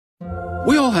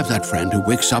We all have that friend who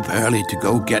wakes up early to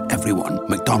go get everyone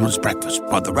McDonald's breakfast,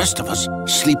 while the rest of us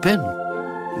sleep in.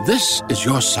 This is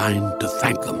your sign to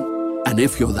thank them. And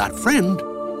if you're that friend,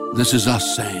 this is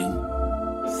us saying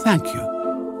thank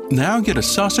you. Now get a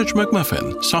sausage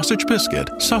McMuffin, sausage biscuit,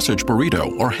 sausage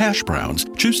burrito, or hash browns.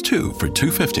 Choose 2 for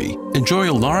 $2.50. Enjoy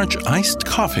a large iced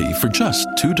coffee for just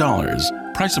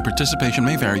 $2. Price and participation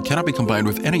may vary. Cannot be combined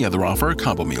with any other offer or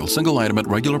combo meal. Single item at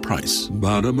regular price.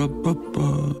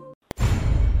 Ba-da-ba-ba-ba.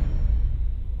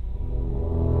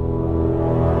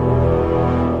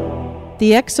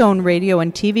 The X-Zone radio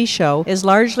and TV show is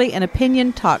largely an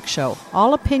opinion talk show.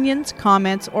 All opinions,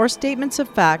 comments, or statements of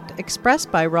fact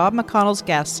expressed by Rob McConnell's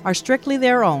guests are strictly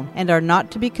their own and are not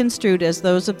to be construed as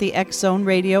those of the X-Zone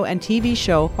radio and TV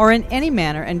show or in any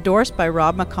manner endorsed by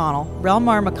Rob McConnell,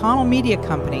 Relmar McConnell Media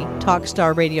Company,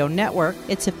 Talkstar Radio Network,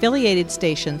 its affiliated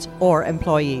stations, or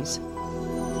employees.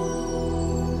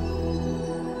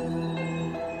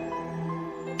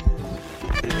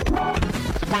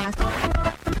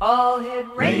 All Hit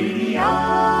Radio.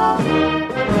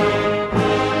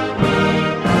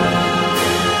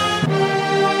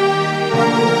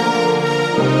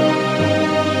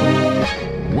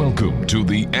 Welcome to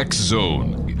the X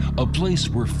Zone, a place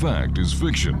where fact is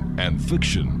fiction and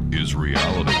fiction is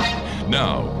reality.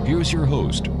 Now, here's your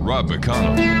host, Rob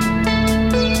McConnell.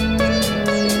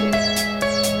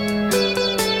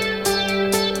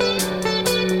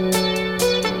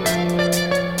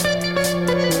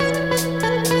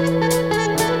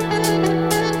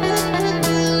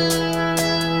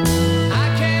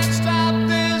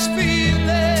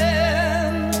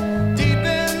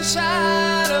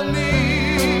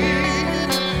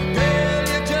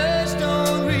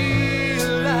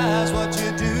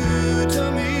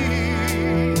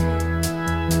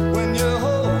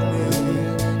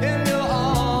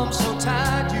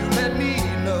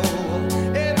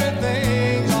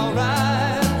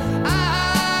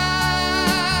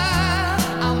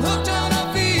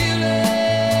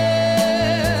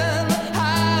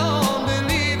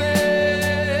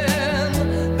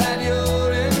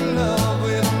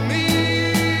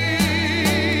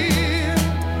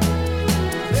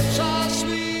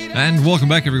 And welcome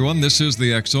back, everyone. This is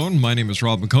the X-Zone. My name is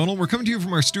Rob McConnell. We're coming to you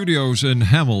from our studios in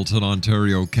Hamilton,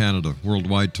 Ontario, Canada.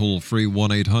 Worldwide toll-free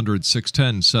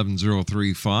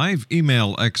 1-800-610-7035.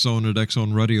 Email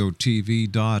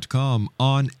xzone@xzoneradiotv.com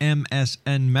on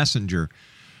MSN Messenger.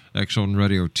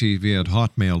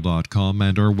 xzoneradiotv@hotmail.com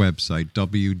and our website,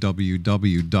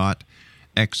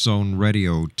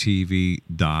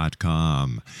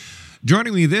 www.xzoneradiotv.com.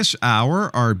 Joining me this hour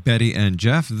are Betty and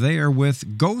Jeff. They are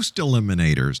with Ghost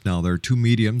Eliminators. Now, they're two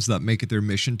mediums that make it their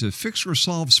mission to fix or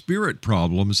solve spirit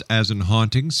problems, as in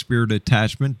hauntings, spirit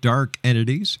attachment, dark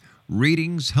entities,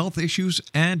 readings, health issues,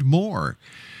 and more.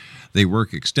 They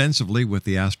work extensively with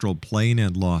the astral plane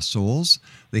and lost souls.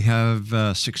 They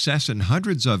have success in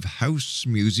hundreds of house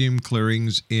museum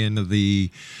clearings in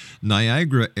the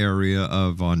Niagara area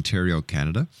of Ontario,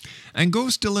 Canada. And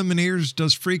Ghost Eliminators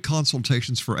does free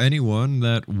consultations for anyone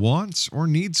that wants or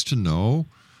needs to know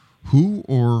who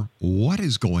or what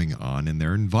is going on in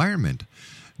their environment.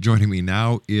 Joining me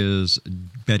now is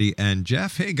Betty and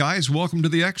Jeff. Hey, guys, welcome to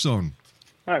the X-Zone.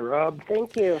 Hi, Rob.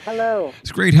 Thank you. Hello.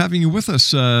 It's great having you with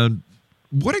us.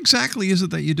 What exactly is it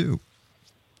that you do?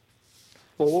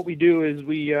 Well, what we do is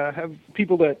we have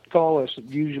people that call us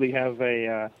usually have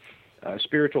a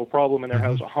spiritual problem in their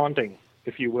house, a haunting,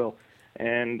 if you will,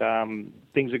 and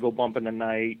things that go bump in the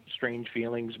night, strange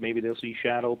feelings. Maybe they'll see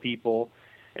shadow people.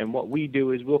 And what we do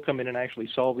is we'll come in and actually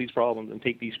solve these problems and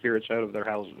take these spirits out of their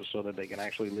houses so that they can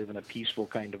actually live in a peaceful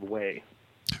kind of way.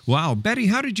 Wow. Betty,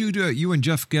 how did you do it? You and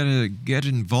Jeff get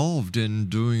involved in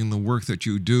doing the work that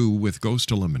you do with Ghost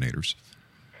Eliminators?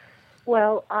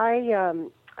 Well, I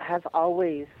have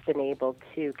always been able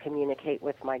to communicate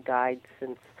with my guides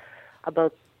since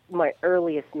about my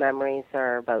earliest memories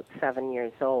are about 7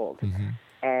 years old. Mm-hmm.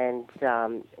 And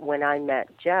when I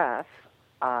met Jeff,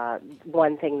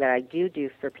 one thing that I do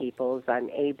for people is I'm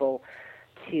able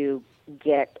to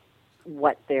get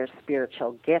what their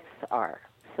spiritual gifts are.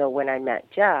 So when I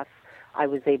met Jeff, I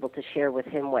was able to share with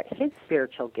him what his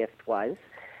spiritual gift was,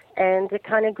 and it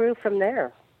kind of grew from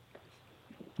there.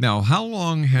 Now, how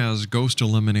long has Ghost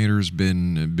Eliminators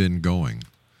been going?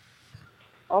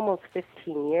 Almost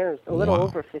 15 years, a little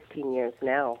over 15 years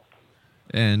now.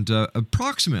 And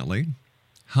approximately,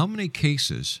 how many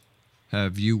cases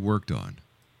have you worked on?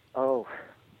 Oh,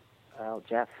 well,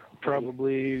 Jeff.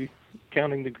 Probably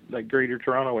counting the Greater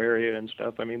Toronto area and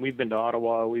stuff. I mean, we've been to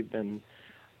Ottawa. We've been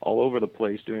all over the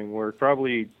place doing work.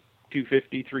 Probably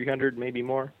 250, 300, maybe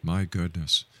more. My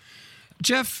goodness.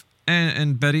 Jeff,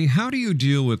 And Betty, how do you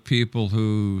deal with people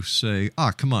who say,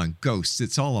 come on, ghosts,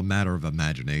 it's all a matter of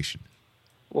imagination?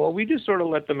 Well, we just sort of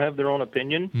let them have their own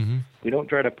opinion. Mm-hmm. We don't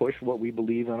try to push what we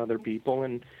believe on other people,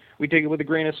 and we take it with a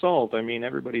grain of salt. I mean,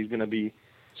 everybody's going to be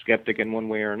skeptic in one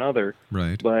way or another.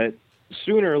 Right. But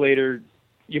sooner or later,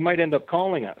 you might end up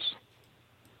calling us.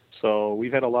 So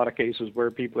we've had a lot of cases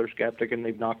where people are skeptic and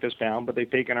they've knocked us down, but they've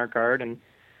taken our card, and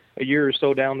a year or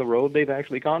so down the road, they've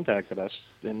actually contacted us.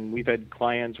 And we've had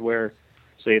clients where,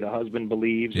 say, the husband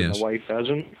believes and the wife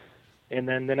doesn't. And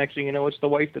then the next thing you know, it's the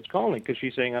wife that's calling because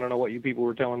she's saying, I don't know what you people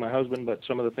were telling my husband, but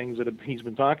some of the things that he's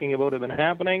been talking about have been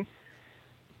happening.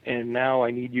 And now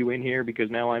I need you in here because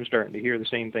now I'm starting to hear the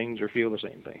same things or feel the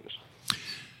same things.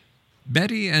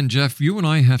 Betty and Jeff, you and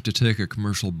I have to take a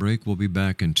commercial break. We'll be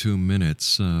back in 2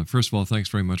 minutes. First of all, thanks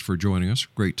very much for joining us.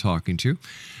 Great talking to you.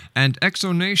 And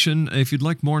Exo Nation, if you'd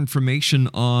like more information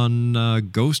on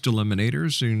ghost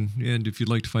eliminators, and if you'd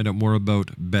like to find out more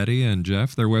about Betty and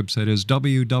Jeff, their website is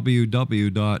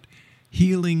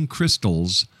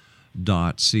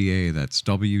www.healingcrystals.ca. That's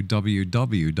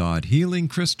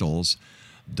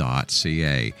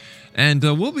www.healingcrystals.ca. And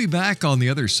we'll be back on the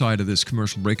other side of this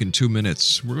commercial break in 2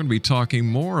 minutes. We're going to be talking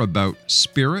more about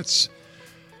spirits.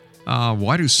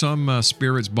 Why do some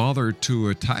spirits bother to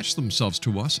attach themselves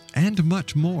to us? And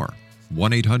much more.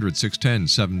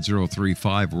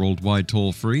 1-800-610-7035, worldwide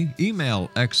toll-free. Email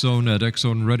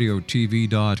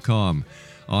xzone@xzoneradiotv.com.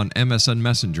 On MSN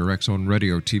Messenger,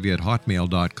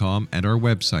 xzoneradiotv@hotmail.com. And our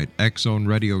website,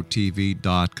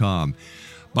 xzoneradiotv.com.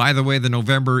 By the way, the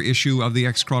November issue of the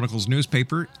X Chronicles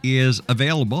newspaper is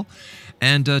available.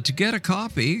 And to get a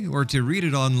copy or to read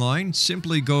it online,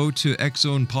 simply go to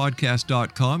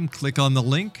xzonepodcast.com, click on the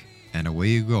link, and away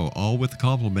you go, all with the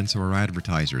compliments of our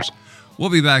advertisers. We'll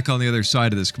be back on the other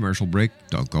side of this commercial break.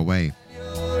 Don't go away.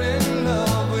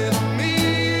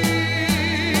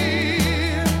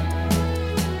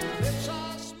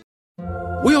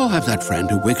 We all have that friend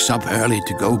who wakes up early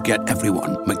to go get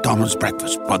everyone McDonald's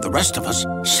breakfast, while the rest of us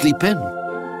sleep in.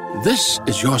 This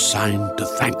is your sign to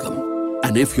thank them.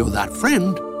 And if you're that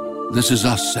friend, this is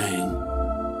us saying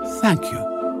thank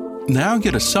you. Now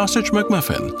get a sausage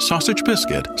McMuffin, sausage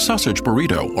biscuit, sausage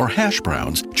burrito, or hash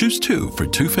browns. Choose 2 for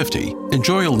 $2.50.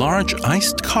 Enjoy a large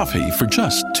iced coffee for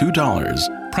just $2.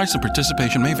 Price and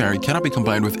participation may vary. Cannot be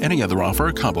combined with any other offer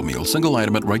or combo meal. Single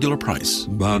item at regular price.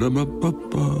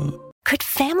 Ba-da-ba-ba-ba. Could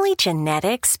family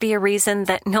genetics be a reason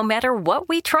that no matter what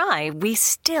we try, we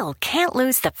still can't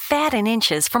lose the fat and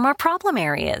inches from our problem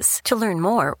areas? To learn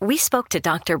more, we spoke to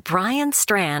Dr. Brian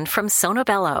Strand from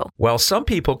Sonobello. While some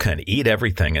people can eat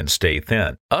everything and stay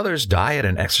thin, others diet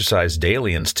and exercise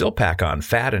daily and still pack on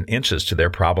fat and inches to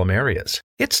their problem areas.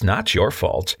 It's not your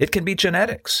fault. It can be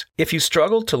genetics. If you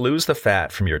struggle to lose the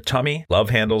fat from your tummy, love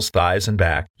handles, thighs, and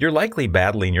back, you're likely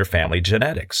battling your family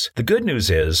genetics. The good news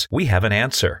is we have an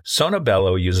answer.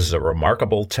 Sonobello uses a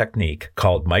remarkable technique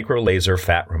called microlaser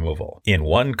fat removal. In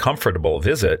one comfortable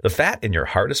visit, the fat in your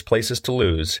hardest places to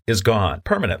lose is gone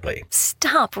permanently.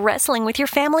 Stop wrestling with your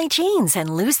family genes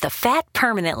and lose the fat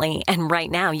permanently. And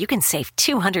right now, you can save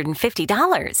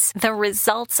 $250. The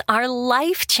results are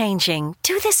life-changing.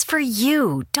 Do this for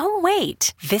you. Don't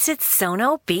wait. Visit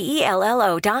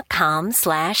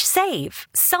sonobello.com/save.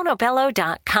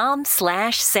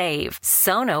 sonobello.com/save.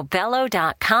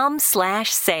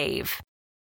 sonobello.com/save.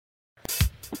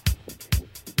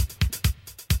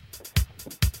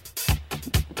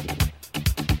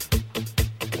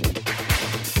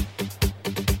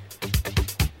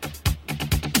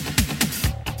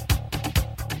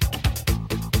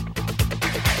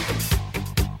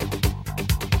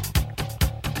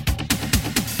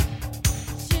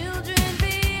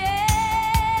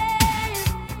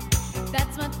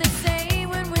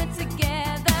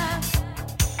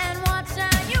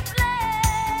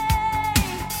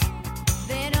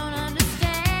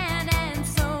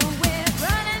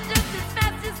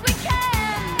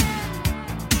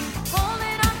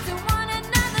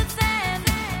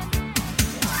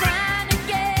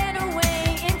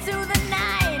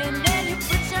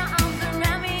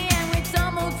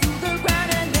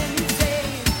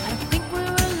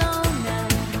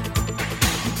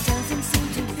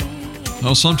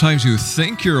 Well, sometimes you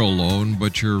think you're alone,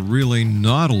 but you're really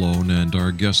not alone, and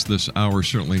our guests this hour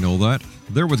certainly know that.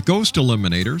 They're with Ghost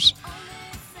Eliminators.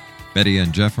 Betty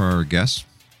and Jeff are our guests.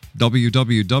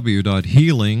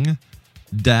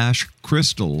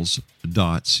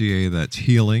 www.healing-crystals.ca. That's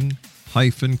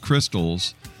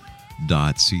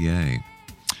healing-crystals.ca.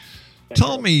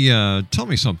 Tell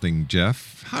me something,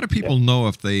 Jeff. How do people know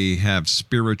if they have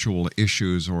spiritual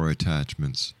issues or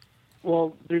attachments?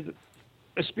 Well, there's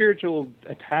a spiritual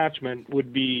attachment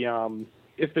would be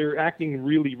if they're acting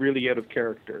really, really out of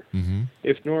character. Mm-hmm.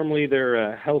 If normally they're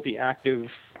a healthy, active,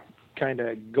 kind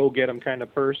of go-get-'em kind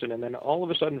of person, and then all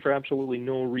of a sudden, for absolutely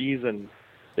no reason,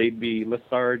 they'd be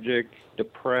lethargic,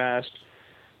 depressed,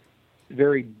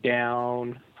 very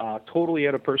down, totally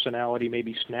out of personality,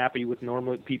 maybe snappy with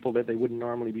normal people that they wouldn't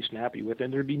normally be snappy with,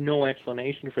 and there'd be no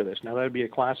explanation for this. Now, that would be a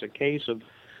classic case of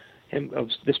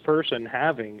this person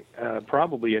having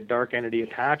probably a dark entity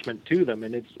attachment to them,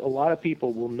 and a lot of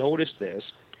people will notice this,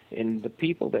 and the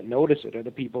people that notice it are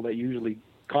the people that usually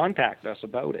contact us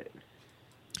about it.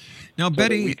 Now, so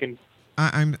Betty,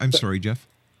 I'm sorry, Jeff.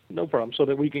 No problem. So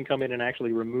that we can come in and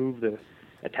actually remove the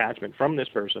attachment from this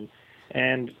person,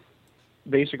 and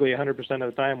basically 100% of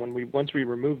the time, once we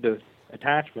remove the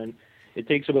attachment, it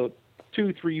takes about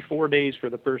 2, 3, 4 days for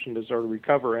the person to sort of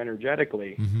recover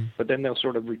energetically, Mm-hmm. but then they'll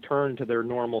sort of return to their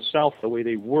normal self the way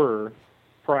they were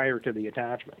prior to the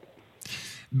attachment.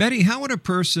 Betty, how would a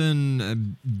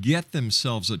person get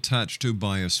themselves attached to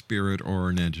by a spirit or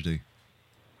an entity?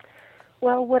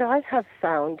 Well, what I have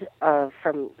found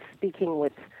from speaking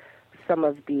with some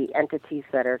of the entities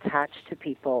that are attached to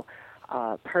people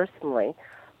personally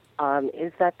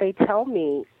is that they tell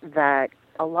me that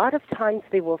a lot of times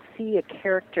they will see a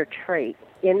character trait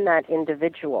in that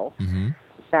individual Mm-hmm.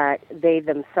 that they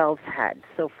themselves had.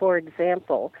 So, for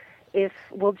example, if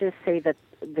we'll just say that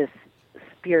this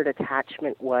spirit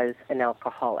attachment was an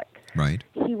alcoholic, Right.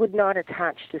 he would not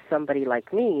attach to somebody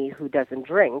like me who doesn't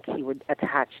drink. He would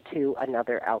attach to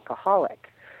another alcoholic.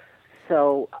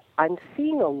 So I'm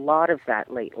seeing a lot of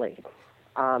that lately.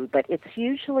 But it's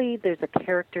usually there's a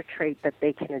character trait that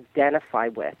they can identify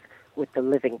with the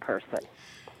living person.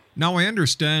 Now, I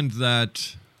understand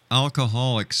that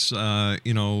alcoholics,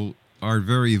 are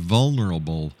very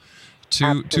vulnerable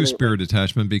to spirit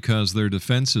attachment because their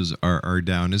defenses are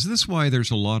down. Is this why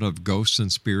there's a lot of ghosts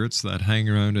and spirits that hang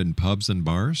around in pubs and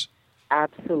bars?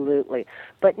 Absolutely.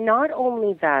 But not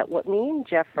only that, what me and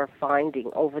Jeff are finding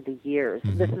over the years,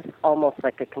 Mm-hmm. this is almost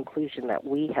like a conclusion that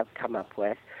we have come up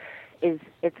with, is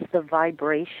it's the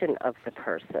vibration of the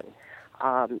person.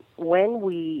 When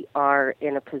we are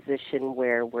in a position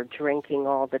where we're drinking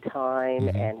all the time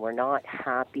Mm-hmm. and we're not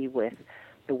happy with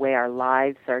the way our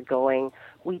lives are going,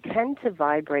 we tend to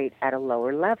vibrate at a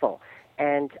lower level.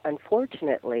 And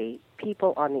unfortunately,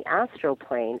 people on the astral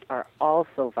plane are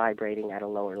also vibrating at a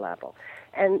lower level.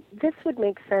 And this would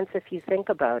make sense if you think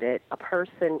about it. A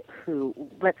person who,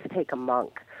 let's take a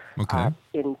monk, Okay.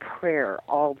 in prayer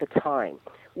all the time,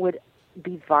 would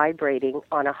be vibrating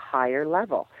on a higher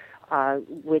level,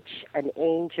 which an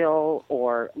angel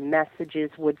or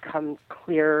messages would come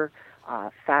clearer,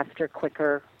 faster,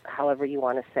 quicker, however you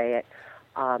want to say it.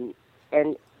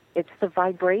 And it's the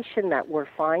vibration that we're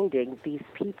finding. These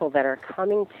people that are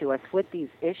coming to us with these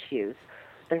issues,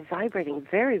 they're vibrating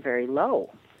very, very low.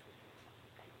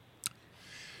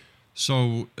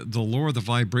 So the lower the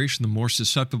vibration, the more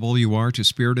susceptible you are to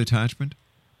spirit attachment?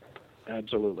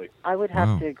 Absolutely. I would have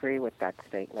Wow. to agree with that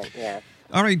statement, yes.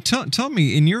 All right, tell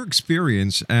me, in your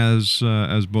experience as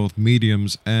both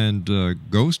mediums and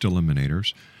ghost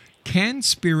eliminators, can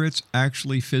spirits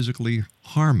actually physically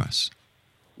harm us?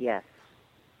 Yes,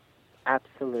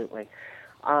 absolutely.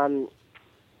 And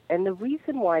the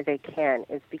reason why they can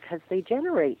is because they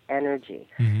generate energy.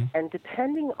 Mm-hmm. And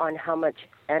depending on how much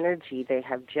energy they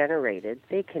have generated,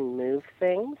 they can move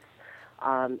things,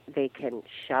 they can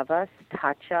shove us,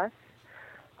 touch us.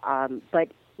 But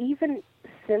even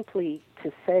simply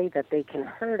to say that they can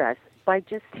hurt us by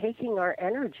just taking our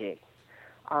energy,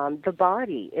 the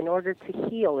body, in order to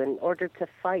heal, in order to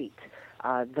fight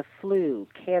the flu,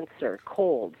 cancer,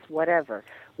 colds, whatever,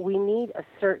 we need a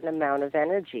certain amount of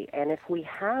energy. And if we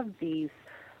have these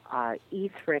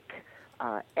etheric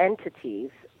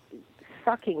entities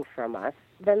sucking from us,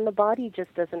 then the body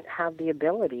just doesn't have the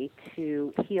ability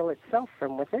to heal itself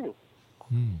from within.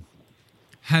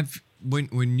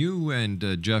 When you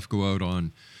and Jeff go out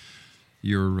on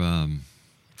your,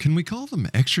 can we call them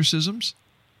exorcisms?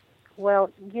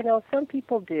 Well, some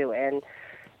people do, and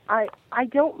I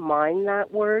don't mind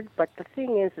that word, but the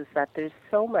thing is that there's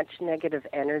so much negative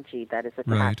energy that is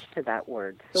attached to that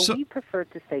word. So we prefer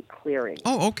to say clearing.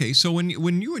 Oh, okay. So when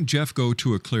you and Jeff go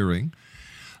to a clearing,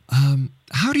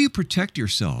 how do you protect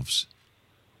yourselves?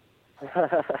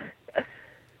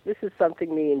 This is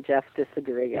something me and Jeff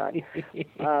disagree on.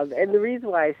 And the reason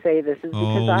why I say this is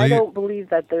because I don't believe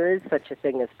that there is such a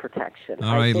thing as protection.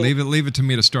 All right, leave it to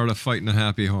me to start a fight in a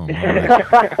happy home.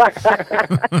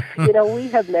 You know, we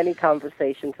have many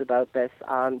conversations about this.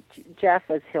 Jeff,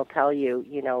 as he'll tell you,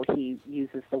 you know, he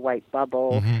uses the white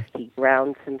bubble. Mm-hmm. He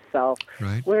grounds himself.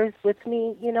 Right. Whereas with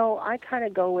me, you know, I kind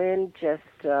of go in just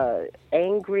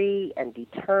angry and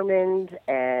determined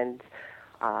and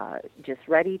just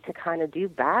ready to kind of do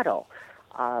battle.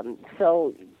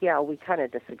 So, yeah, we kind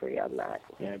of disagree on that.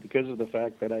 Yeah, because of the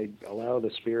fact that I allow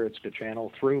the spirits to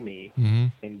channel through me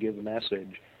and give a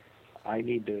message, I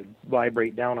need to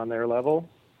vibrate down on their level.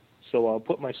 So I'll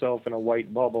put myself in a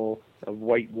white bubble of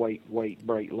white,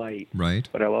 bright light. Right.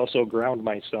 But I'll also ground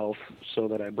myself so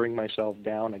that I bring myself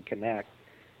down and connect.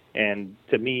 And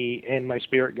to me, and my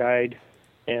spirit guide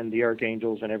and the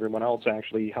archangels and everyone else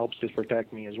actually helps to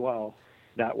protect me as well.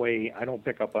 That way I don't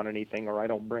pick up on anything or I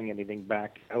don't bring anything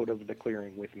back out of the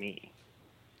clearing with me.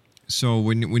 So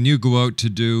when you go out to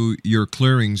do your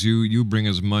clearings, you bring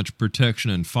as much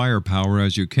protection and firepower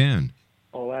as you can.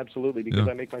 Oh, absolutely, because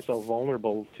I make myself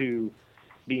vulnerable to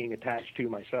being attached to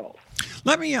myself.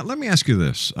 Let me ask you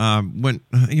this: when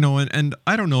you know, and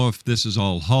I don't know if this is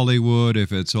all Hollywood,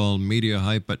 if it's all media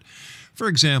hype, but for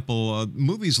example,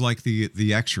 movies like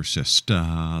The Exorcist,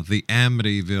 the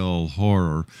Amityville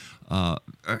Horror.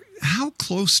 How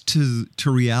close to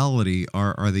reality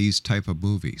are these type of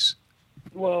movies?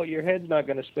 Well, your head's not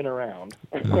going to spin around,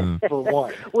 for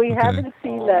one. We haven't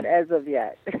seen that as of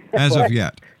yet. As of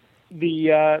yet.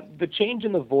 The change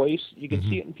in the voice, you can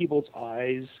see it in people's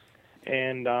eyes,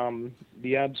 and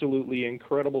the absolutely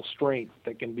incredible strength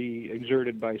that can be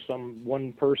exerted by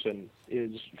one person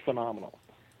is phenomenal.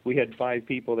 We had 5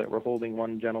 people that were holding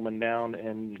one gentleman down,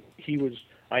 and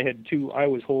I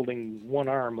was holding one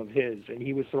arm of his, and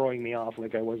he was throwing me off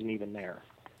like I wasn't even there.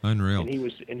 Unreal. And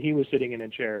he was sitting in a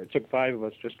chair. It took 5 of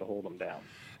us just to hold him down.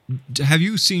 Have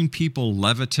you seen people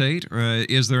levitate?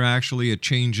 Is there actually a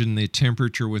change in the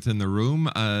temperature within the room?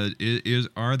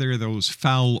 Are there those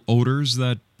foul odors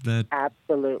that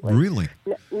Absolutely. Really?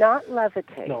 Not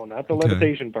levitate. No, not the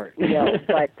levitation part. No,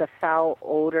 but the foul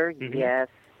odor, yes.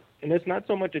 And it's not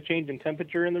so much a change in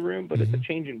temperature in the room, but it's a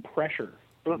change in pressure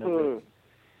in the room.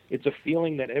 It's a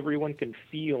feeling that everyone can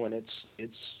feel, and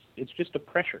it's just a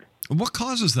pressure. What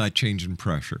causes that change in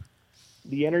pressure?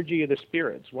 The energy of the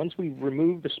spirits. Once we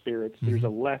remove the spirits, there's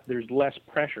less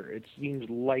pressure. It seems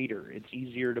lighter. It's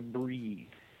easier to breathe.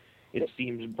 It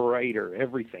seems brighter.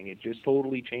 Everything. It just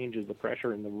totally changes the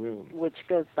pressure in the room. Which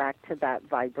goes back to that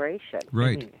vibration.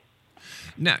 Right.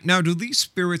 Now, do these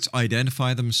spirits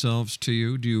identify themselves to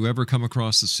you? Do you ever come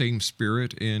across the same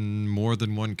spirit in more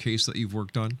than one case that you've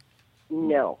worked on?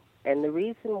 No. And the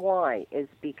reason why is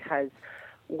because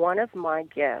one of my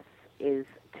gifts is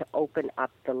to open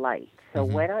up the light. So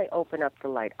when I open up the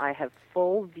light, I have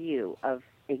full view of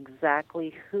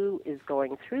exactly who is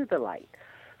going through the light.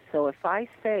 So if I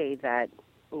say that,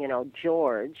 you know,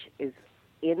 George is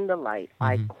in the light,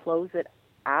 I close it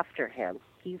after him.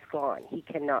 He's gone. He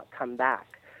cannot come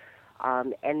back.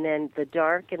 And then the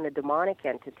dark and the demonic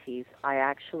entities, I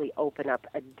actually open up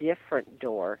a different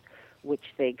door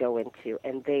which they go into,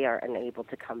 and they are unable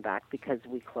to come back because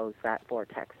we close that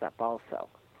vortex up also.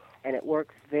 And it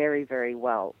works very, very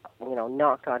well. You know,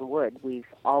 knock on wood, we've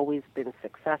always been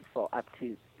successful up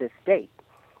to this date.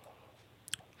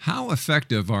 How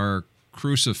effective are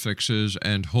crucifixes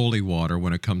and holy water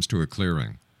when it comes to a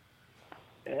clearing?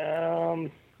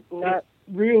 Not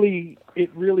really.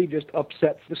 It really just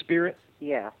upsets the spirit.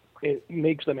 Yeah. It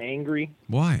makes them angry.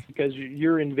 Why? Because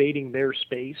you're invading their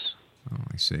space. Oh,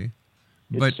 I see.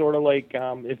 It's sort of like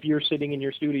if you're sitting in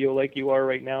your studio like you are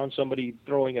right now and somebody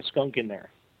throwing a skunk in there.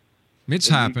 It's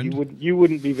happened. You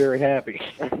wouldn't be very happy.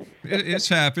 It's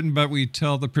happened, but we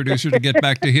tell the producer to get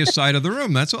back to his side of the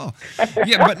room. That's all.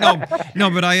 Yeah, but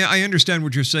but I understand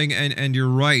what you're saying, and you're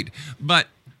right.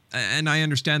 And I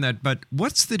understand that. But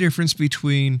what's the difference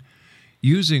between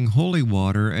using holy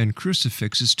water and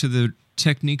crucifixes to the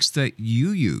techniques that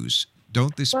you use?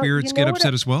 Don't the spirits get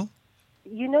upset as well?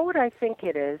 You know what I think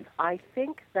it is? I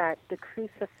think that the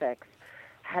crucifix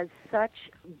has such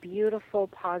beautiful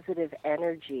positive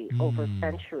energy over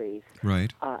centuries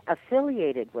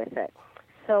affiliated with it.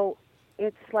 So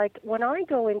it's like when I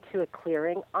go into a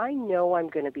clearing, I know I'm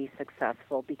going to be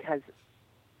successful because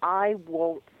I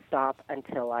won't stop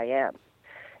until I am.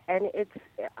 And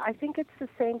I think it's the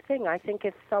same thing. I think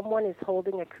if someone is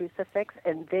holding a crucifix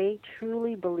and they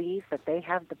truly believe that they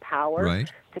have the power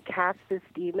to cast this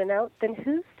demon out, then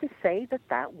who's to say that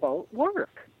that won't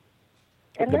work?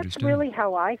 And that's really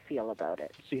how I feel about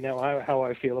it. See, now how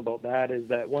I feel about that is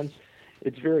that once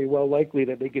it's very well likely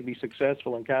that they could be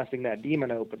successful in casting that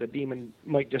demon out, but the demon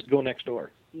might just go next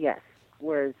door. Yes.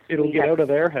 Whereas it'll get out of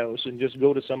their house and just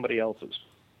go to somebody else's.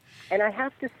 And I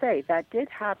have to say, that did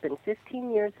happen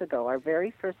 15 years ago, our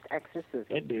very first exorcism.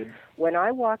 It did. When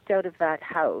I walked out of that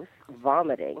house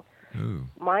vomiting, Ooh.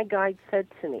 my guide said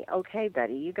to me, "Okay,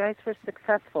 Betty, you guys were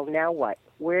successful. Now what?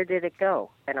 Where did it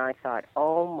go?" And I thought,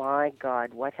 oh, my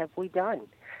God, what have we done?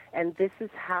 And this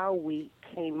is how we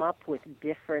came up with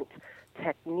different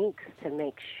techniques to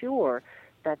make sure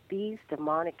that these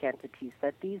demonic entities,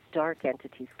 that these dark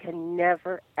entities can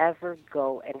never, ever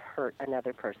go and hurt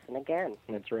another person again.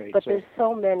 That's right. But there's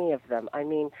so many of them. I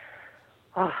mean,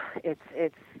 it's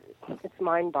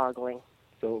mind-boggling.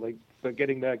 So, but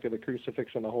getting back to the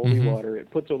crucifix and the holy water,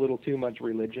 it puts a little too much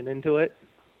religion into it.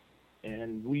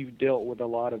 And we've dealt with a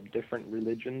lot of different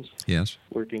religions. Yes.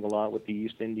 Working a lot with the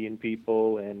East Indian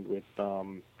people and with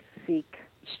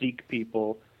Sikh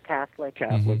people. Catholic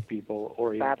people,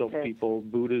 Oriental people,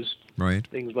 Buddhists, right?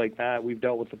 Things like that. We've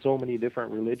dealt with so many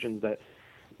different religions that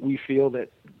we feel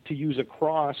that to use a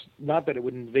cross, not that it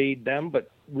would invade them, but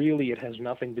really it has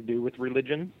nothing to do with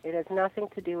religion. It has nothing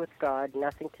to do with God,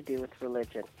 nothing to do with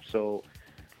religion. So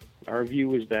our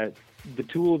view is that the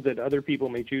tools that other people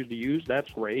may choose to use,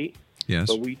 that's great. Yes.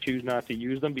 But we choose not to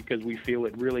use them because we feel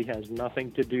it really has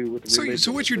nothing to do with religion.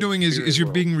 So what you're doing is you're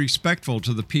being respectful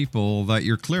to the people that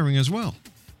you're clearing as well.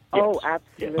 Yes. Oh,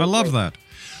 absolutely. I love that.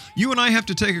 You and I have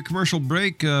to take a commercial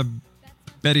break.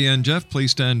 Betty and Jeff,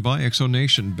 please stand by. Exo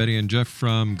Nation, Betty and Jeff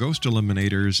from Ghost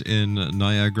Eliminators in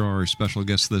Niagara are special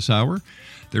guests this hour.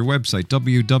 Their website,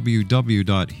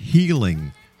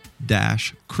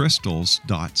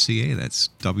 www.healing-crystals.ca. That's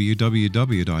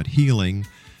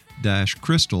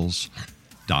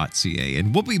www.healing-crystals.ca.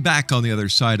 And we'll be back on the other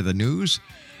side of the news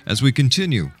as we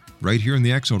continue right here in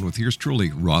the X Zone with yours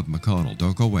truly, Rob McConnell.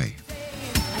 Don't go away.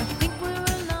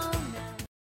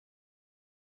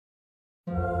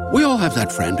 We all have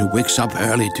that friend who wakes up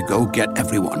early to go get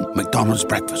everyone McDonald's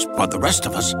breakfast, while the rest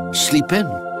of us sleep in.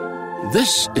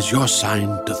 This is your sign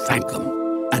to thank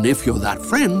them. And if you're that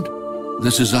friend,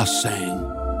 this is us saying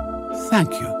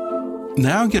thank you.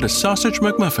 Now get a sausage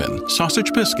McMuffin,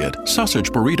 sausage biscuit,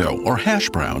 sausage burrito, or hash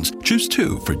browns. Choose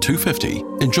 2 for $2.50.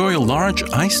 Enjoy a large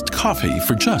iced coffee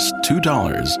for just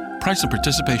 $2. Price and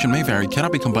participation may vary.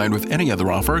 Cannot be combined with any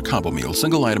other offer or combo meal.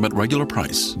 Single item at regular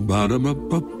price.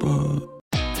 Ba-da-ba-ba-ba.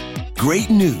 Great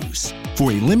news!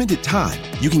 For a limited time,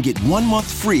 you can get 1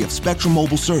 month free of Spectrum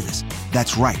Mobile service.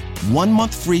 That's right, 1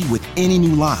 month free with any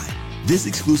new line. This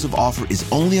exclusive offer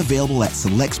is only available at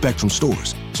select Spectrum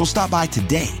stores, so stop by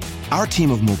today. Our team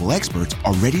of mobile experts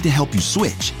are ready to help you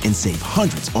switch and save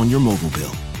hundreds on your mobile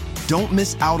bill. Don't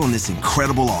miss out on this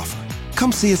incredible offer.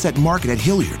 Come see us at Market at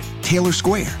Hilliard, Taylor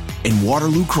Square, and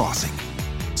Waterloo Crossing.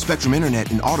 Spectrum Internet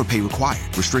and autopay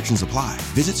required. Restrictions apply.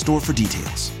 Visit store for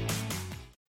details.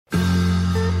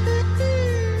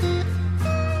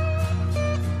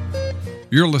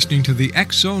 You're listening to the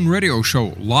X Zone Radio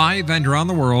Show, live and around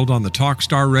the world on the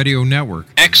Talkstar Radio Network,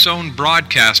 X Zone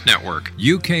Broadcast Network,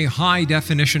 UK High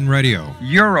Definition Radio,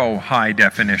 Euro High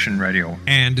Definition Radio,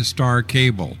 and Star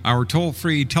Cable. Our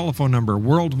toll-free telephone number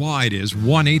worldwide is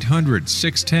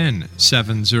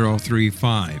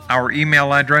 1-800-610-7035. Our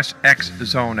email address,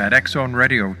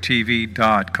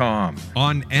 xzone@xzoneradiotv.com.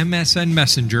 On MSN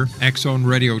Messenger,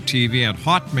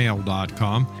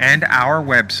 xzoneradiotv@hotmail.com, and our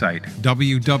website,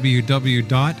 www.xzoneradiotv.com.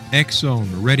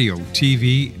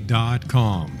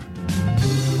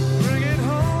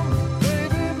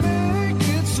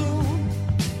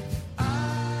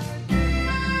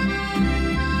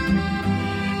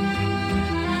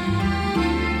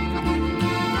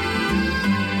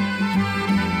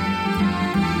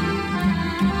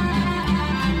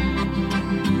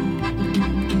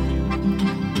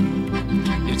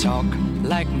 You talk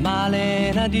like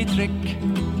Marlene Dietrich,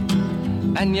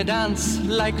 and you dance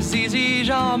like Zizi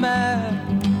Jeanmaire.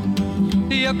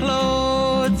 Your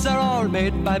clothes are all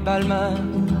made by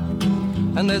Balmain,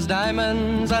 and there's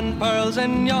diamonds and pearls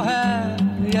in your hair.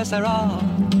 Yes, there are.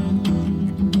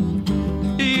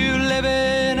 You live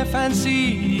in a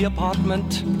fancy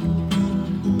apartment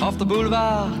off the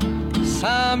Boulevard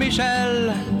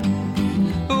Saint-Michel,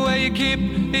 where you keep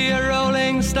your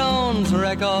Rolling Stones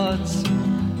records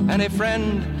and a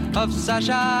friend of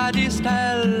Sacha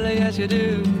Distel. Yes, you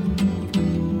do.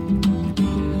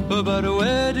 But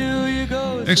where do you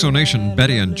go? Exonation,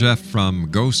 Betty and Jeff from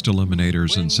Ghost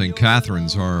Eliminators in St.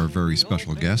 Catharines are our very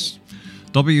special guests.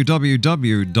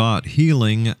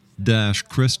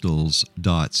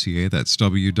 www.healing-crystals.ca. That's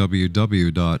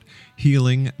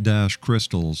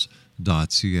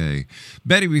www.healing-crystals.ca.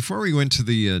 Betty, before we went to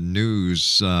the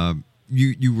news,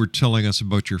 you were telling us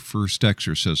about your first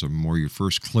exorcism or your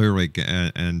first cleric,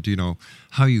 and you know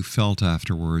how you felt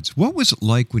afterwards. What was it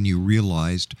like when you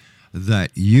realized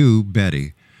that you,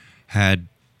 Betty, had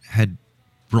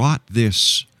brought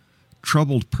this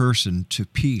troubled person to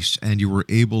peace, and you were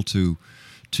able to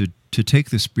take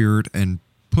the spirit and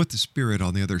put the spirit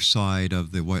on the other side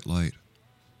of the white light?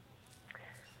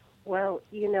 Well,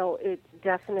 you know, it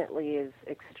definitely is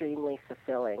extremely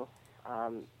fulfilling.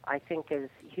 I think as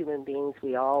human beings,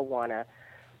 we all want to,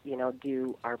 you know,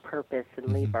 do our purpose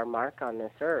and leave our mark on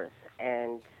this earth.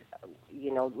 And,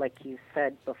 you know, like you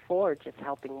said before, just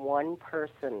helping one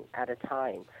person at a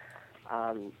time,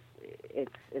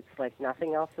 it's like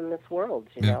nothing else in this world,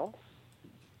 you know?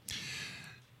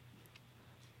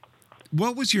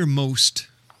 What was your most,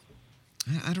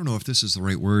 I don't know if this is the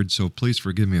right word, so please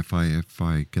forgive me if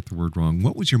I get the word wrong.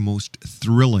 What was your most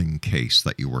thrilling case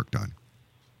that you worked on?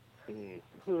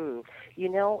 You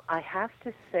know, I have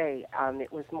to say,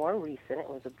 it was more recent. It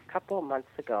was a couple of months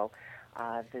ago.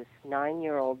 This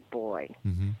 9-year-old boy,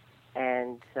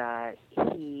 and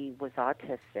he was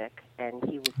autistic, and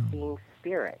he was seeing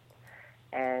spirit.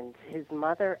 And his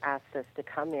mother asked us to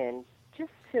come in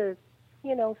just to,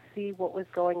 you know, see what was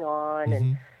going on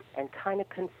and kind of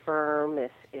confirm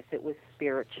if it was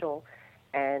spiritual.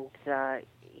 And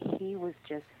he was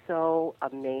just so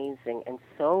amazing and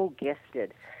so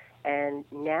gifted. And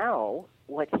now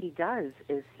what he does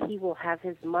is he will have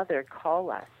his mother call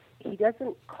us. He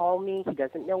doesn't call me. He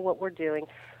doesn't know what we're doing.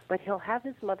 But he'll have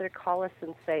his mother call us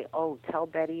and say, oh, tell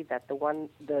Betty that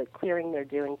the clearing they're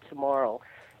doing tomorrow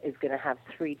is going to have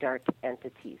 3 dark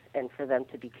entities and for them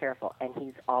to be careful. And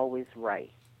he's always right.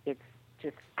 It's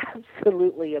just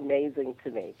absolutely amazing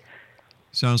to me.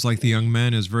 Sounds like the young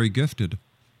man is very gifted.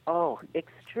 Oh,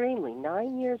 extremely.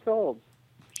 9 years old.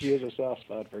 She has a soft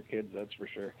spot for kids, that's for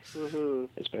sure.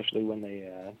 Especially when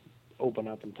they open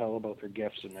up and tell about their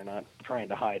gifts and they're not trying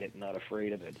to hide it and not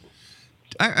afraid of it.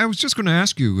 I was just going to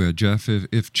ask you, Jeff,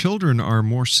 if children are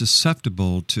more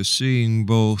susceptible to seeing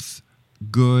both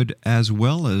good as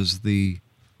well as the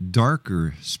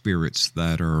darker spirits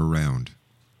that are around.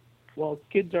 Well,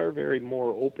 kids are very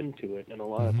more open to it, and a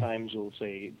lot of times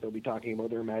they'll be talking about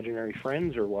their imaginary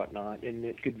friends or whatnot, and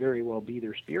it could very well be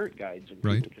their spirit guides, and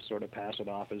people just sort of pass it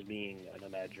off as being an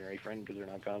imaginary friend because they're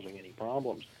not causing any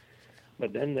problems.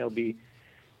 But then there'll be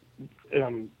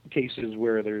cases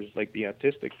where there's like the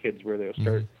autistic kids where they'll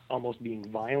start almost being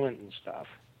violent and stuff,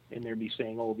 and they'll be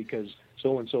saying, oh, because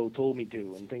so-and-so told me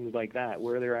to, and things like that,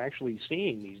 where they're actually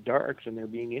seeing these darks and they're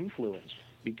being influenced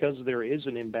because there is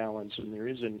an imbalance and there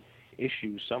is an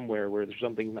issue somewhere where there's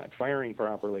something not firing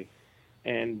properly,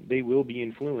 and they will be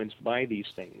influenced by these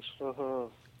things.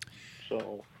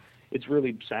 So it's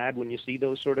really sad when you see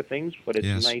those sort of things, but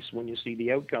it's nice when you see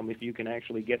the outcome if you can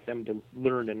actually get them to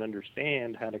learn and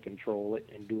understand how to control it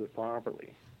and do it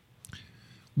properly.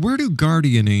 Where do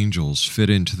guardian angels fit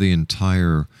into the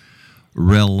entire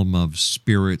realm of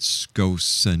spirits,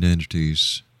 ghosts, and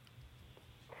entities?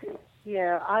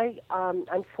 Yeah,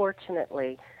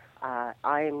 unfortunately, I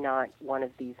am not one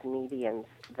of these mediums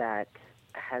that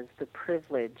has the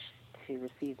privilege to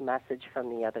receive message from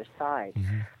the other side.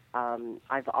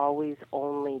 I've always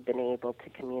only been able to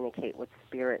communicate with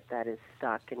spirit that is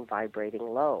stuck and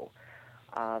vibrating low.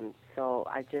 So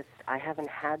I haven't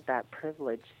had that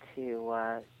privilege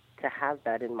to have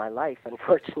that in my life,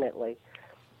 unfortunately.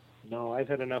 No, I've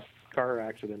had enough car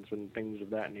accidents and things of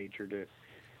that nature to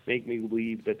make me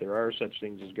believe that there are such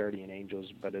things as guardian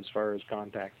angels, but as far as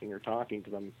contacting or talking to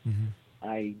them,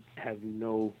 I have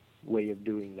no way of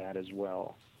doing that as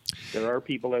well. There are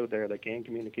people out there that can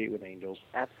communicate with angels.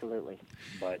 Absolutely.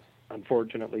 But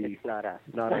unfortunately, it's not us.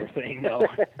 Not our thing, no.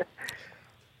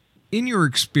 In your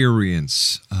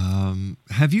experience,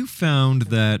 have you found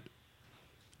that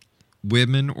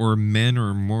women or men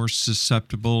are more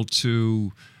susceptible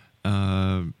to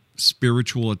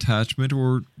spiritual attachment,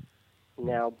 or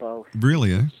no, both?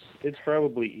 Really, eh? It's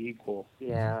probably equal.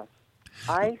 Yeah.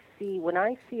 When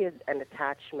I see an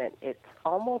attachment, it's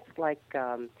almost like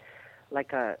a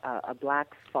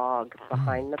black fog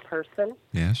behind the person.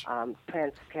 Yes.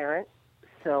 Transparent.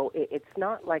 So it's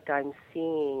not like I'm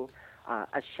seeing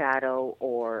a shadow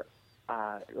or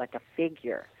like a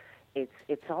figure.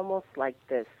 It's almost like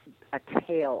a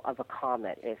tail of a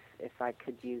comet, if I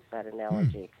could use that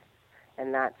analogy.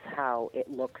 And that's how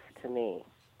it looks to me.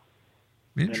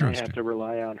 Interesting. And I have to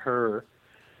rely on her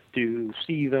to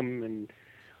see them, and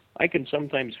I can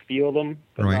sometimes feel them,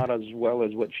 but not as well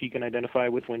as what she can identify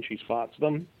with when she spots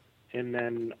them. And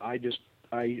then I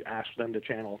ask them to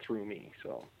channel through me.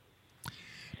 So,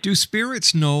 do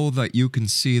spirits know that you can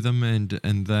see them and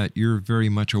that you're very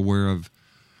much aware of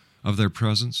of their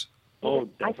presence? Oh,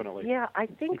 definitely. I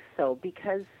think so,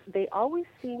 because they always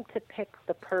seem to pick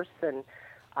the person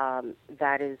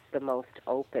that is the most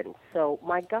open. So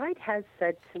my guide has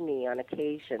said to me on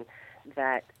occasion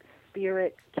that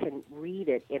spirit can read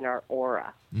it in our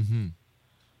aura. Mm-hmm.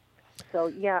 So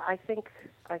yeah, I think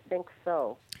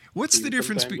so. What's the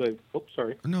difference?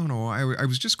 Sorry. No. I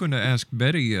was just going to ask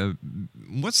Betty.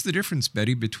 What's the difference,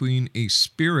 Betty, between a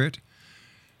spirit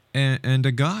and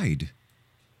a guide?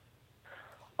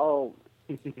 Oh,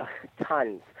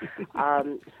 tons.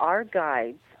 Our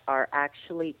guides are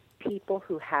actually people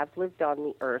who have lived on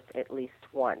the earth at least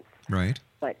once. Right.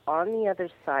 But on the other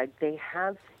side, they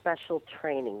have special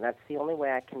training. That's the only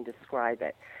way I can describe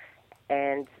it.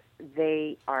 And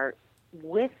they are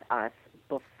with us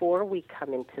before we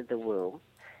come into the womb,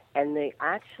 and they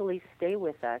actually stay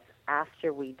with us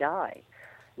after we die.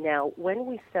 Now, when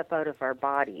we step out of our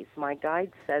bodies, my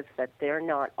guide says that they're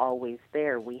not always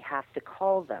there. We have to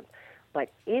call them.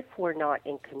 But if we're not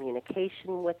in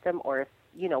communication with them, or if,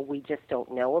 we just don't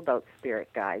know about spirit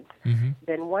guides,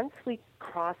 then once we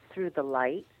cross through the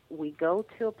light, we go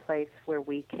to a place where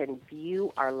we can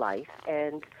view our life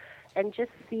and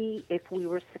just see if we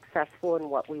were successful in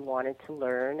what we wanted to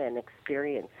learn and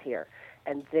experience here.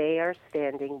 And they are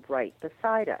standing right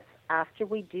beside us. After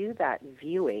we do that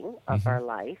viewing of our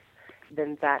life,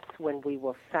 then that's when we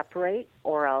will separate,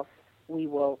 or else we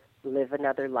will live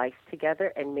another life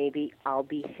together, and maybe I'll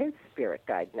be his spirit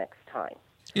guide next time.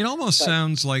 It almost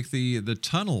sounds like the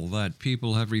tunnel that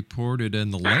people have reported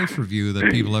and the life review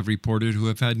that people have reported who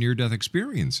have had near-death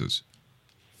experiences.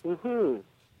 Mm-hmm.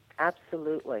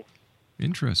 Absolutely.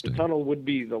 Interesting. The tunnel would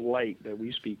be the light that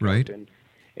we speak right. of,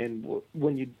 and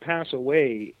when you pass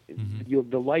away,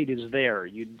 the light is there.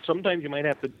 Sometimes you might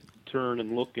have to turn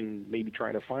and look and maybe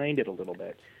try to find it a little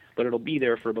bit, but it'll be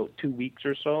there for about 2 weeks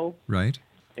or so. Right.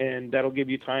 And that'll give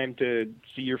you time to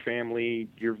see your family,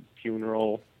 your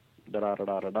funeral,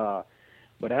 da-da-da-da-da-da.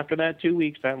 But after that 2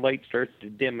 weeks, that light starts to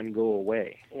dim and go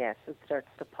away. Yes, it starts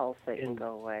to pulsate and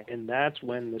go away. And that's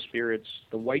when the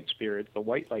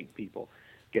white light people,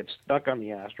 get stuck on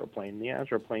the astral plane. The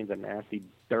astral plane's a nasty,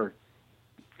 dark,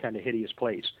 kind of hideous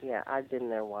place. Yeah, I've been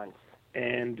there once.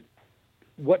 And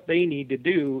what they need to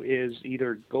do is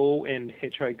either go and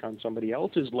hitchhike on somebody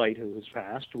else's light who has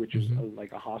passed, which is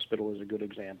like a hospital is a good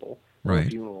example, or a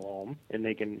funeral home, and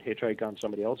they can hitchhike on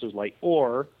somebody else's light,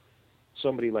 or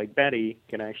somebody like Betty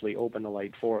can actually open the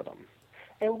light for them.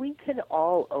 And we can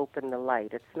all open the light.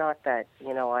 It's not that,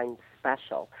 I'm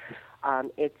special.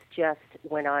 It's just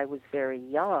when I was very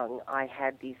young, I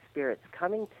had these spirits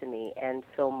coming to me, and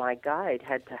so my guide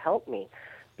had to help me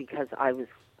because I was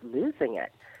losing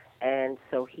it. And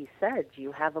so he said,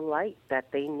 you have a light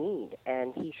that they need,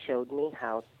 and he showed me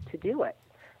how to do it.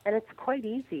 And it's quite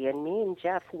easy, and me and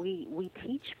Jeff, we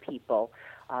teach people.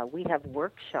 We have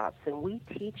workshops, and we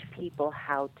teach people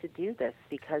how to do this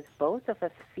because both of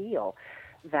us feel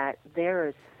that there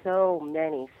are so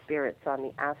many spirits on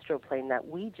the astral plane that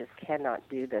we just cannot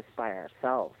do this by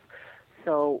ourselves.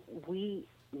 So we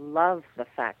love the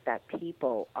fact that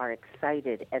people are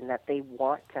excited and that they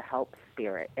want to help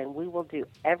spirit, and we will do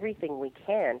everything we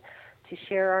can to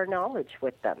share our knowledge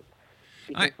with them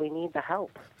because we need the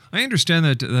help. I understand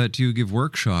that you give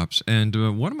workshops,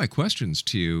 and one of my questions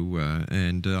to you,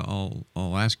 and I'll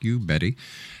ask you, Betty,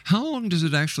 how long does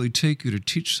it actually take you to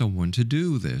teach someone to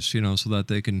do this, so that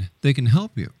they can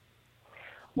help you?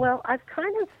 Well, I've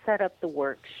kind of set up the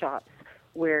workshops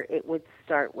where it would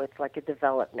start with like a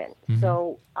development.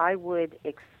 So I would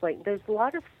explain, there's a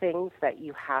lot of things that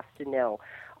you have to know.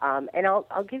 And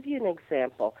I'll give you an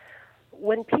example.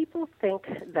 When people think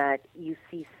that you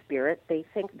see spirit, they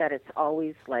think that it's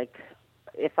always like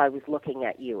if I was looking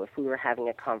at you, if we were having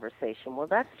a conversation. Well,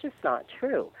 that's just not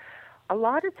true. A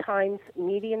lot of times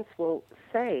mediums will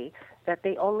say that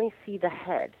they only see the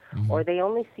head, or they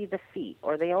only see the feet,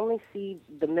 or they only see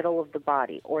the middle of the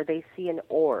body, or they see an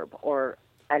orb or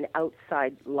an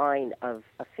outside line of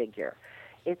a figure.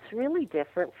 It's really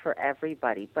different for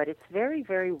everybody, but it's very,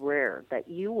 very rare that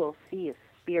you will see a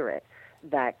spirit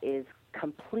that is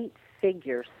complete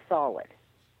figure solid.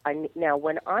 Now,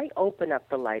 when I open up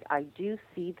the light, I do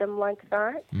see them like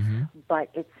that, but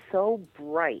it's so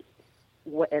bright.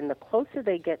 And the closer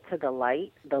they get to the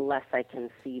light, the less I can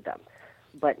see them.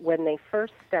 But when they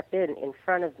first step in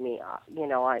front of me,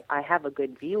 I have a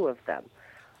good view of them.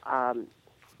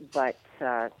 But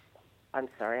I'm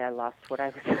sorry, I lost what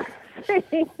I was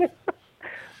saying.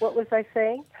 What was I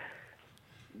saying?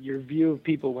 Your view of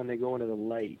people when they go into the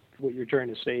light, what you're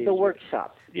trying to say. The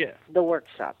workshops. Yeah. The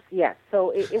workshops, yes.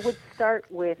 So it would start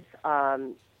with a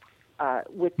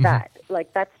with that.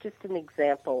 Like, that's just an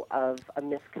example of a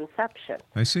misconception.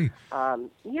 I see.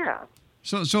 Yeah.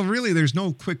 So really, there's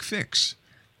no quick fix.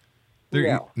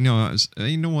 No. No,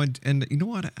 you know what? And you know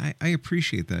what? I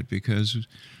appreciate that, because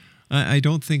I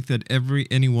don't think that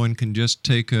anyone can just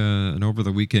take an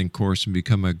over-the-weekend course and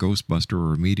become a Ghostbuster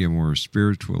or a medium or a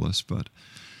spiritualist. But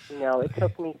no, it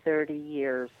took me 30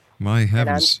 years. My heavens. And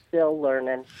I'm still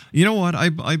learning. You know what? I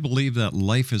believe that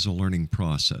life is a learning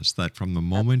process, that from the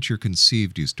moment you're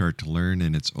conceived, you start to learn,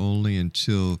 and it's only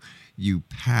until you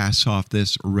pass off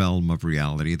this realm of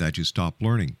reality that you stop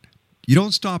learning. You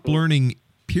don't stop learning,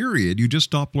 period. You just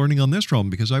stop learning on this realm,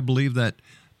 because I believe that,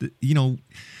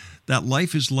 that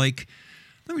life is like,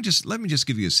 let me just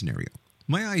give you a scenario.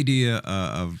 My idea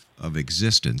of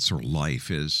existence or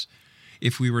life is,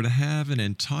 if we were to have an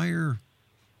entire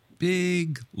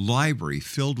big library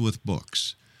filled with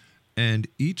books, and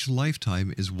each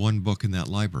lifetime is one book in that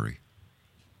library.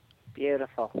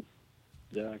 Beautiful.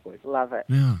 Exactly. Love it.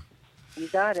 Yeah. You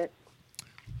got it.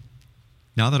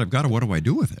 Now that I've got it, what do I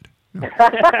do with it?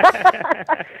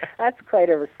 That's quite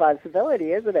a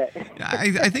responsibility, isn't it?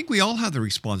 I think we all have the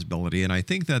responsibility, and I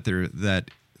think that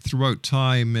that throughout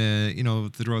time,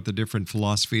 throughout the different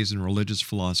philosophies and religious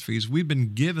philosophies, we've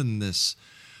been given this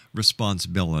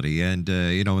responsibility. And,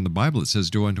 in the Bible it says,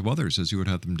 do unto others as you would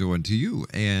have them do unto you.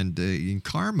 And in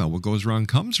karma, what goes around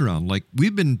comes around. Like,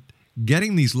 we've been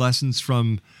getting these lessons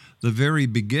from the very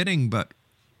beginning, but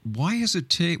why does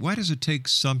it take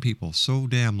some people so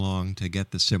damn long to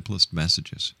get the simplest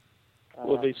messages?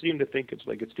 Well, they seem to think it's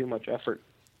too much effort.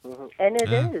 Mm-hmm. And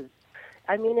it is.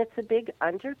 I mean, it's a big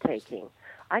undertaking.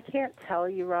 I can't tell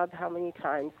you, Rob, how many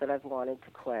times that I've wanted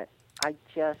to quit. I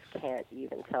just can't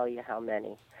even tell you how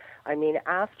many. I mean,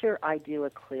 after I do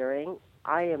a clearing,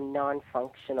 I am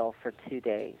non-functional for 2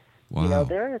 days. Wow.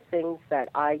 There are things that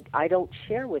I don't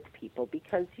share with people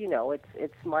because,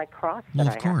 it's my cross that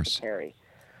I have to carry.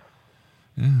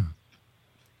 Yeah.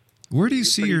 Where do you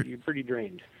see You're pretty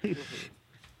drained.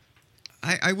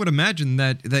 I would imagine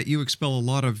that you expel a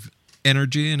lot of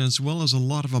energy and as well as a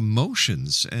lot of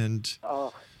emotions. And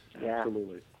oh, yeah.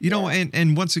 Absolutely.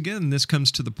 And once again, this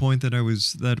comes to the point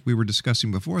that we were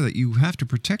discussing before, that you have to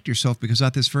protect yourself, because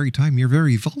at this very time you're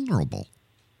very vulnerable.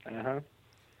 Uh-huh.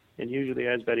 And usually,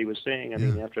 as Betty was saying, I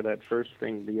mean, after that first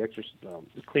thing, the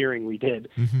clearing we did,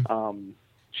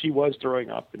 she was throwing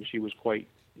up and she was quite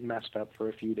messed up for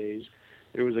a few days.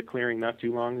 There was a clearing not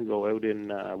too long ago out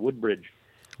in Woodbridge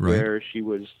where she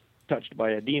was touched by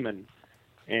a demon.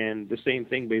 And the same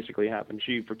thing basically happened.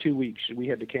 For 2 weeks, we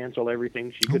had to cancel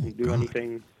everything. She couldn't do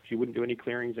anything. She wouldn't do any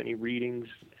clearings, any readings,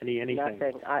 anything.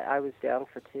 Nothing. I was down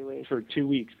for 2 weeks. For 2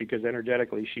 weeks, because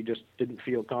energetically she just didn't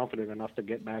feel confident enough to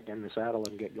get back in the saddle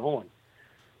and get going.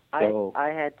 So, I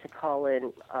had to call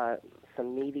in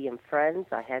some medium friends.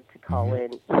 I had to call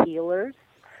in healers,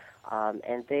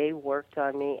 and they worked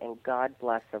on me, and God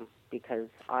bless them, because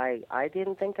I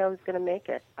didn't think I was going to make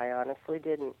it. I honestly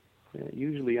didn't. Yeah,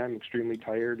 usually I'm extremely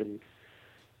tired, and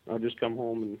I'll just come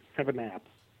home and have a nap.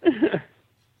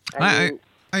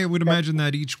 I would imagine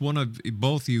that each one of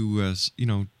both you,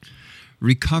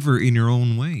 recover in your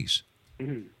own ways.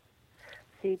 Mm-hmm.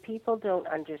 See, people don't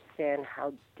understand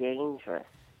how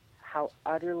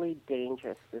utterly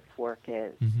dangerous this work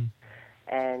is. Mm-hmm.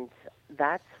 And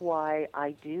that's why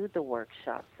I do the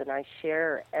workshops, and I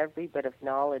share every bit of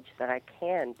knowledge that I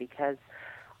can, because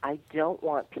I don't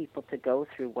want people to go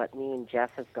through what me and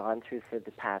Jeff have gone through for the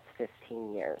past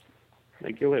 15 years.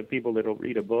 Like, you'll have people that'll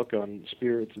read a book on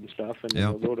spirits and stuff, and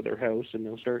they'll go to their house and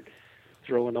they'll start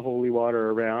throwing the holy water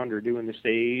around or doing the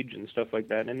sage and stuff like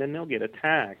that, and then they'll get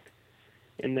attacked.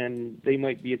 And then they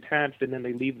might be attached, and then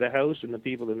they leave the house, and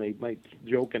they might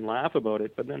joke and laugh about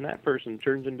it, but then that person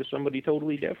turns into somebody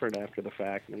totally different after the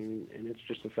fact, and it's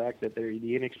just the fact that they're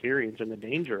the inexperience and the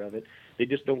danger of it. They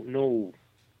just don't know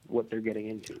what they're getting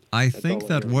into. I think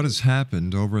that what has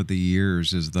happened over the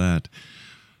years is that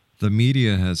the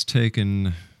media has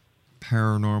taken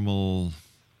paranormal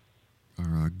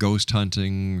or ghost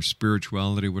hunting,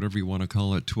 spirituality, whatever you want to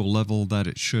call it, to a level that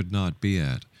it should not be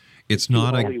at. It's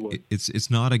not a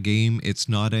game. It's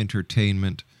not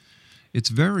entertainment. It's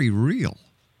very real.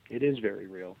 It is very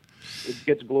real. It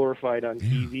gets glorified on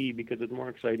TV because it's more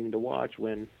exciting to watch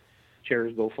when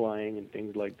chairs go flying and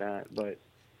things like that. But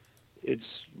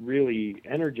it's really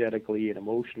energetically and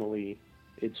emotionally,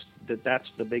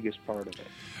 that's the biggest part of it.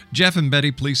 Jeff and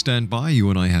Betty, please stand by. You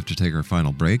and I have to take our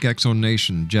final break. Exo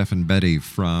Nation, Jeff and Betty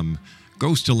from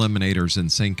Ghost Eliminators in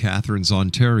St. Catharines,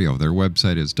 Ontario. Their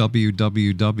website is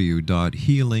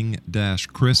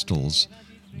www.healing-crystals.com.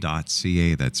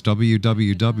 www.healing-crystals.ca. That's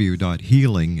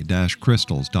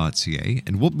www.healing-crystals.ca.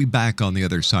 And we'll be back on the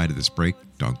other side of this break.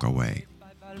 Don't go away.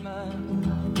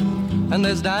 And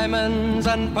there's diamonds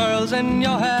and pearls in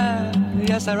your hair.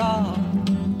 Yes, there are.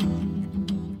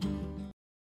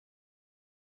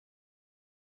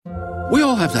 We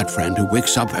all have that friend who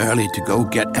wakes up early to go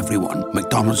get everyone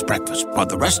McDonald's breakfast, while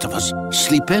the rest of us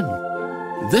sleep in.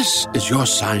 This is your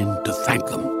sign to thank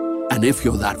them. And if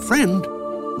you're that friend,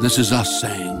 this is us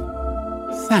saying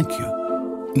thank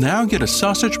you. Now get a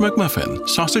sausage McMuffin,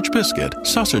 sausage biscuit,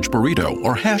 sausage burrito,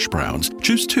 or hash browns.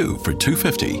 Choose 2 for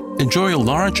 $2.50. Enjoy a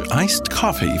large iced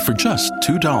coffee for just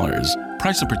 $2.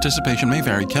 Price and participation may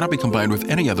vary. Cannot be combined with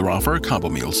any other offer or combo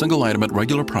meal. Single item at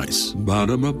regular price.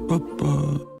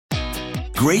 Ba-da-ba-ba-ba.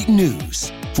 Great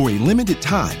news! For a limited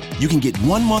time, you can get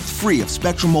 1 month free of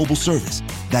Spectrum Mobile service.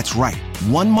 That's right,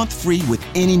 1 month free with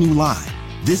any new line.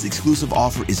 This exclusive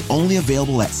offer is only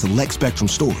available at select Spectrum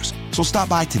stores, so stop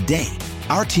by today.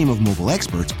 Our team of mobile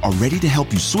experts are ready to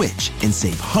help you switch and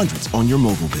save hundreds on your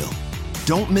mobile bill.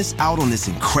 Don't miss out on this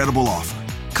incredible offer.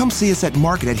 Come see us at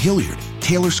Market at Hilliard,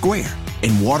 Taylor Square,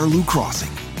 and Waterloo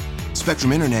Crossing.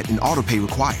 Spectrum Internet and autopay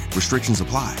required. Restrictions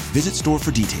apply. Visit store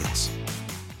for details.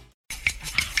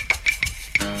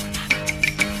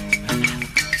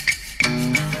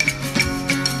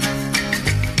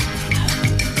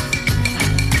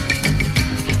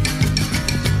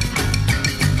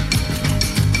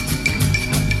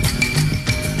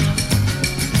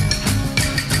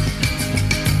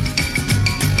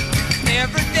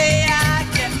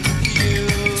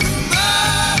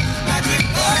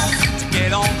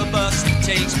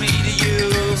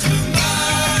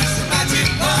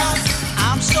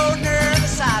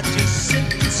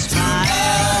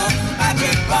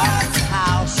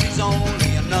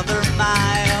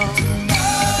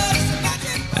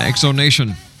 Exo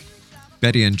Nation,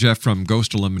 Betty and Jeff from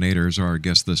Ghost Eliminators are our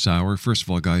guests this hour. First of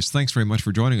all, guys, thanks very much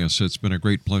for joining us. It's been a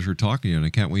great pleasure talking to you, and I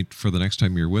can't wait for the next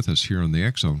time you're with us here on the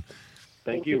X Zone.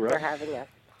 Thank you for having us.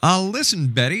 Listen,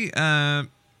 Betty,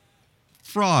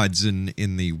 frauds in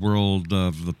the world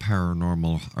of the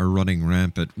paranormal are running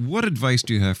rampant. What advice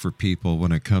do you have for people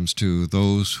when it comes to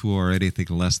those who are anything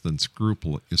less than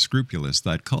scrupulous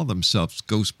that call themselves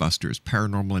Ghostbusters,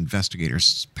 paranormal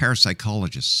investigators,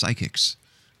 parapsychologists, psychics,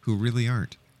 who really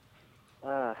aren't?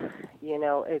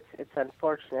 It's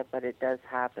unfortunate, but it does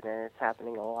happen, and it's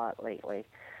happening a lot lately.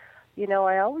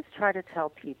 I always try to tell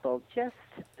people, just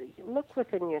look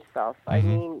within yourself. Mm-hmm. I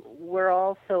mean, we're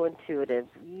all so intuitive.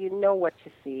 You know what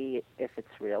you see, if it's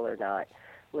real or not.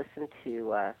 Listen to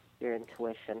your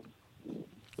intuition.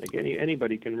 Like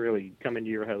anybody can really come into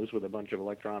your house with a bunch of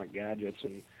electronic gadgets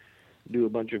and do a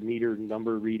bunch of meter and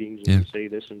number readings and say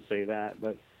this and say that,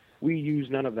 but we use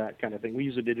none of that kind of thing. We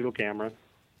use a digital camera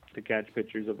to catch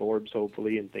pictures of orbs,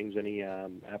 hopefully, and things, any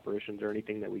apparitions or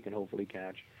anything that we can hopefully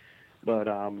catch. But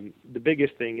the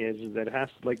biggest thing is that it has,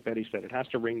 like Betty said, it has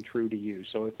to ring true to you.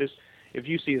 So if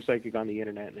you see a psychic on the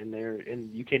internet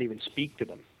and you can't even speak to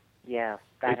them, that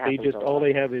happens. All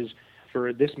they have is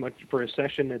for this much, for a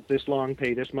session that's this long,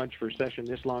 pay this much. For a session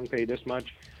this long, pay this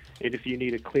much. And if you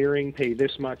need a clearing, pay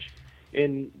this much.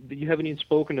 And you haven't even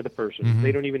spoken to the person. Mm-hmm.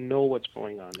 They don't even know what's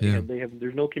going on. They have.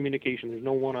 There's no communication. There's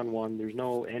no one-on-one. There's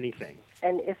no anything.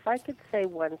 And if I could say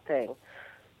one thing,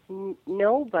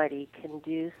 nobody can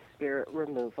do spirit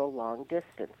removal long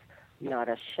distance. Not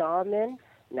a shaman,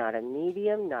 not a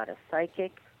medium, not a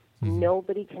psychic. Mm-hmm.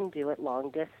 Nobody can do it long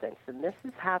distance. And this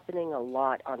is happening a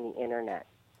lot on the internet.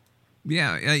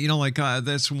 Yeah,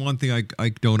 that's one thing I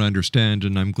don't understand,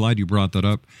 and I'm glad you brought that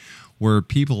up. Where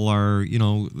people are,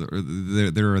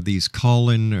 there are these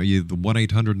call-in, the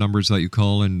 1-800 numbers that you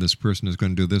call, and this person is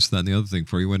going to do this, that, and the other thing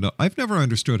for you. And I've never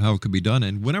understood how it could be done.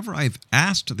 And whenever I've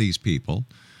asked these people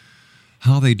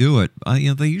how they do it,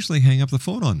 they usually hang up the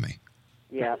phone on me.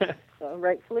 Yeah,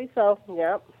 rightfully so.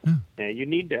 Yep. Yeah, you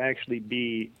need to actually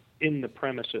be in the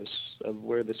premises of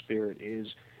where the spirit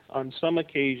is. On some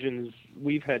occasions,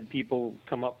 we've had people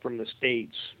come up from the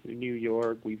States, New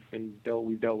York. We've dealt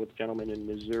with gentlemen in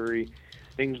Missouri,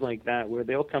 things like that, where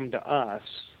they'll come to us,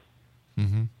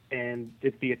 mm-hmm. and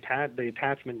the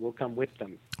attachment will come with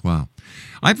them. Wow,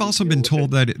 I've also been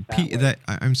told I've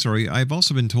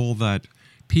also been told that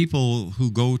people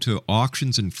who go to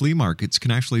auctions and flea markets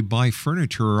can actually buy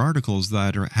furniture or articles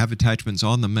that have attachments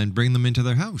on them and bring them into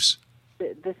their house.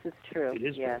 This is true. It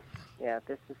is. Yeah,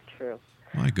 this is true.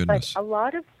 My goodness. But a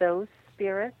lot of those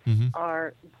spirits mm-hmm.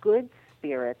 are good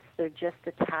spirits. They're just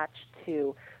attached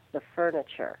to the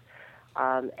furniture.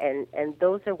 And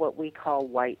those are what we call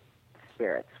white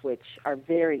spirits, which are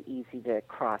very easy to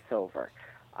cross over.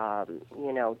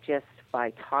 Just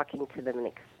by talking to them and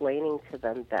explaining to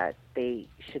them that they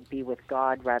should be with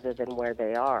God rather than where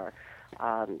they are,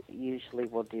 usually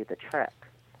will do the trick.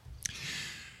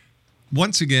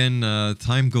 Once again,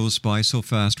 time goes by so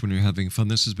fast when you're having fun.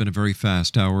 This has been a very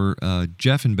fast hour.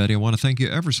 Jeff and Betty, I want to thank you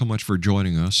ever so much for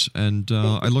joining us, and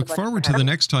I look forward to the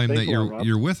next time that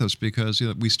you're with us, because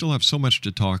we still have so much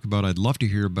to talk about. I'd love to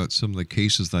hear about some of the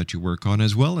cases that you work on,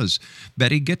 as well as,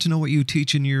 Betty, get to know what you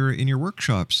teach in your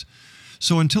workshops.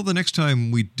 So until the next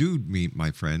time we do meet,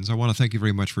 my friends, I want to thank you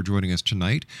very much for joining us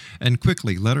tonight, and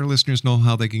quickly let our listeners know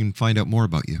how they can find out more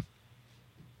about you.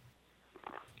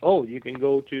 Oh, you can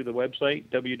go to the website,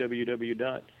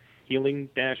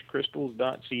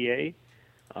 www.healing-crystals.ca.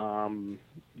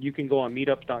 You can go on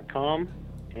meetups.com,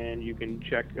 and you can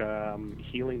check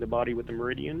Healing the Body with the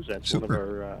Meridians. That's Super. One of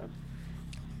our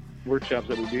workshops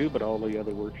that we do, but all the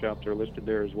other workshops are listed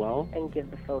there as well. And give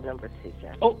the phone number too,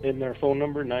 Jeff. Oh, and their phone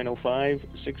number,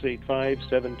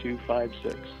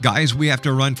 905-685-7256. Guys, we have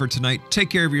to run for tonight.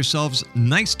 Take care of yourselves.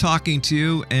 Nice talking to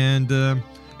you, and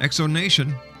Exo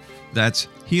Nation, that's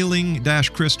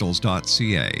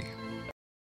healing-crystals.ca.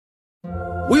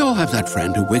 We all have that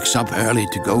friend who wakes up early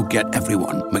to go get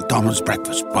everyone McDonald's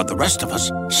breakfast, while the rest of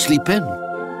us sleep in.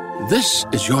 This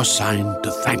is your sign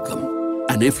to thank them.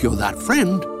 And if you're that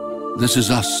friend, this is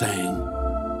us saying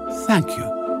thank you.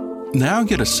 Now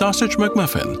get a sausage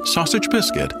McMuffin, sausage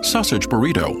biscuit, sausage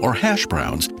burrito, or hash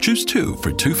browns. Choose 2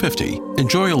 for $2.50.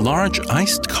 Enjoy a large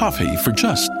iced coffee for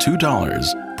just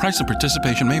 $2. Price and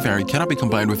participation may vary. Cannot be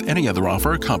combined with any other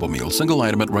offer or combo meal. Single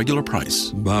item at regular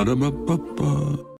price. Ba-da-ba-ba-ba.